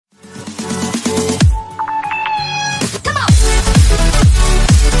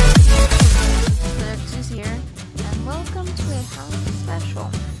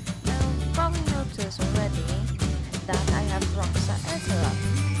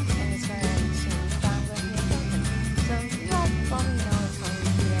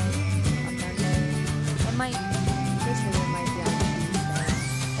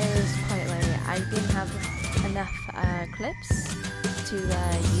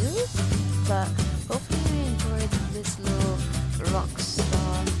but hopefully you enjoyed this little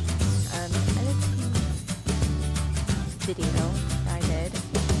Rockstar editing video that I did.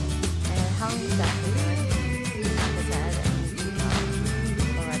 And how exactly good, like I said,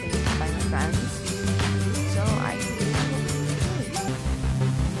 already by my friends. So I really hope you enjoyed.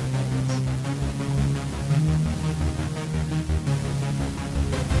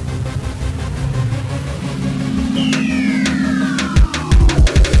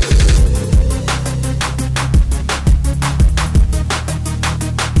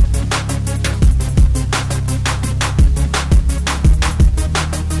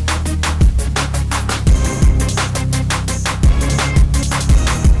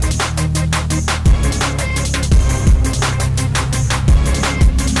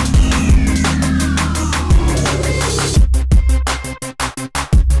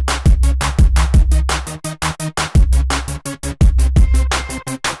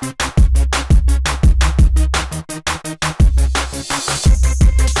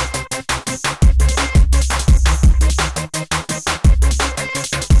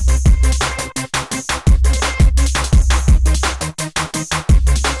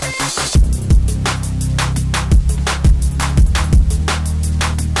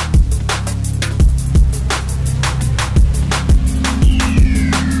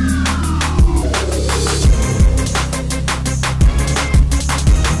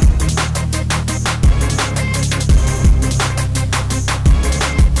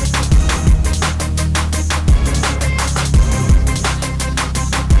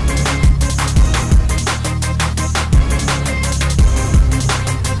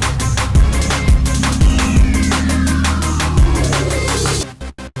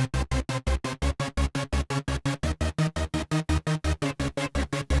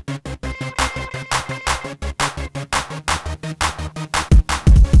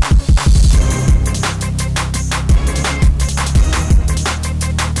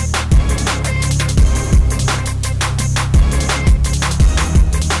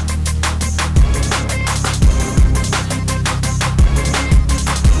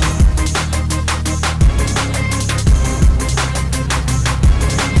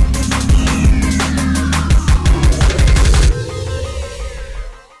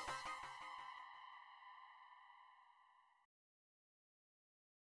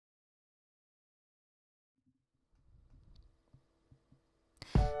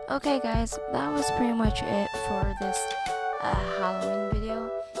 Okay guys, that was pretty much it for this Halloween video.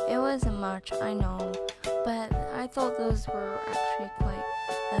 It wasn't much, I know, but I thought those were actually quite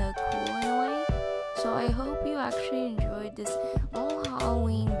cool in a way. So I hope you actually enjoyed this whole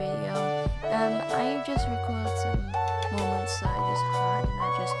Halloween video. I just recorded some moments that I just had, and I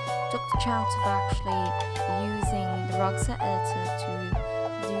just took the chance of actually using the Rockstar editor to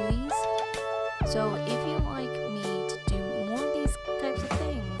do these. So if you like me to do more of these types of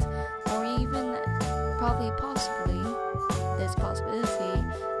things, or even possibly there's a possibility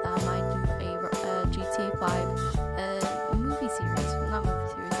that I might do a GTA 5 movie series, not movie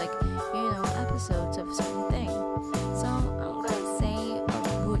series, like, you know, episodes of a certain thing. So I'm gonna say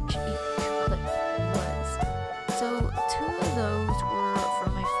which each clip was. So 2 of those were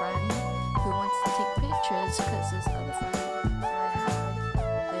from my friend who wants to take pictures, because this other friend I have,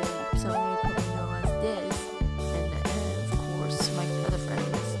 some of you probably know as Diz, and of course my other friend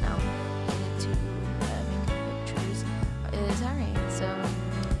is now into making pictures, is Harry. So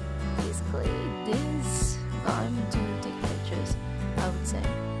basically Diz got him to take pictures, I would say.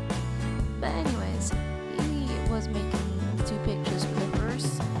 But anyways, he was making 2 pictures clippers,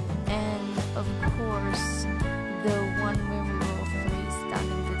 and of course the one where we were all 3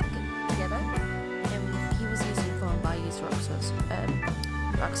 standing together, and he was using phone, but I used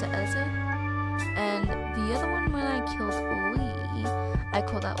Rockstar editor. And the other one, when I killed Lee, I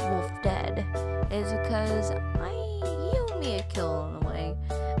called that Wolf Dead, is because he owed me a kill in a way,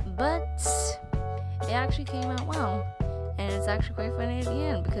 but it actually came out well, and it's actually quite funny at the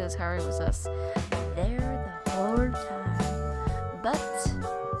end because Harry was us there the whole time. But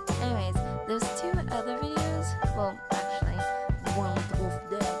anyways, there's 2 other videos. Well, actually, the one with the Wolf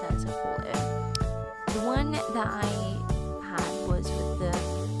Dead, that's a cool it. The one that I had was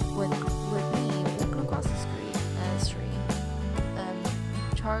with me walking across the street,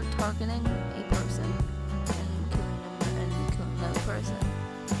 targeting a person and killing another person.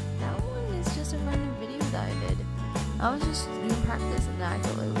 That one is just a random video that I did. I was just doing practice, and I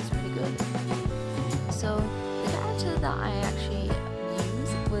thought it was really good. So the character that I actually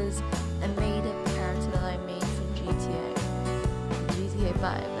used was a made-up character that I made from GTA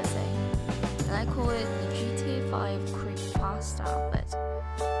 5, let's say, and I call it the GTA 5 Creepypasta outfit.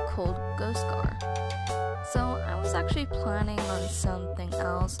 called Ghost Car. So I was actually planning on something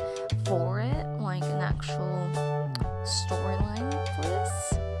else for it, like an actual storyline for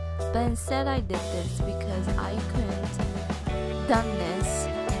this, but instead I did this because I couldn't done this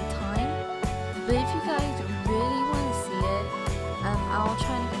in time. But if you guys really want to see it, I'll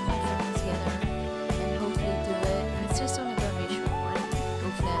try to get my friends together and hopefully do it. And it's just only going to be a short one.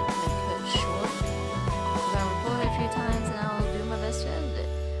 Hopefully I can make it short. I'm going to record it a few times and I'll do my best to edit it.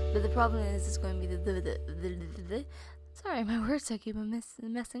 But the problem is it's going to be the sorry, my words I keep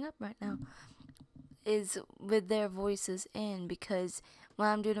messing up right now. Is with their voices in, because when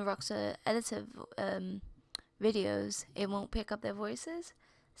I'm doing a Rockstar edited videos, it won't pick up their voices,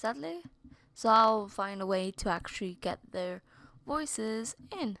 sadly. So I'll find a way to actually get their voices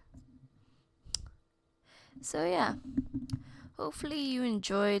in. So yeah, hopefully you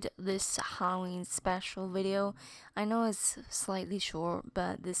enjoyed this Halloween special video. I know it's slightly short,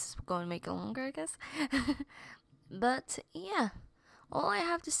 but this is going to make it longer, I guess. But yeah, all I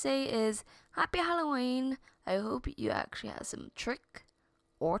have to say is happy Halloween. I hope you actually have some trick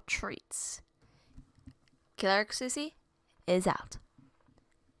or treats. Killer Sissy is out.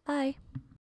 Bye.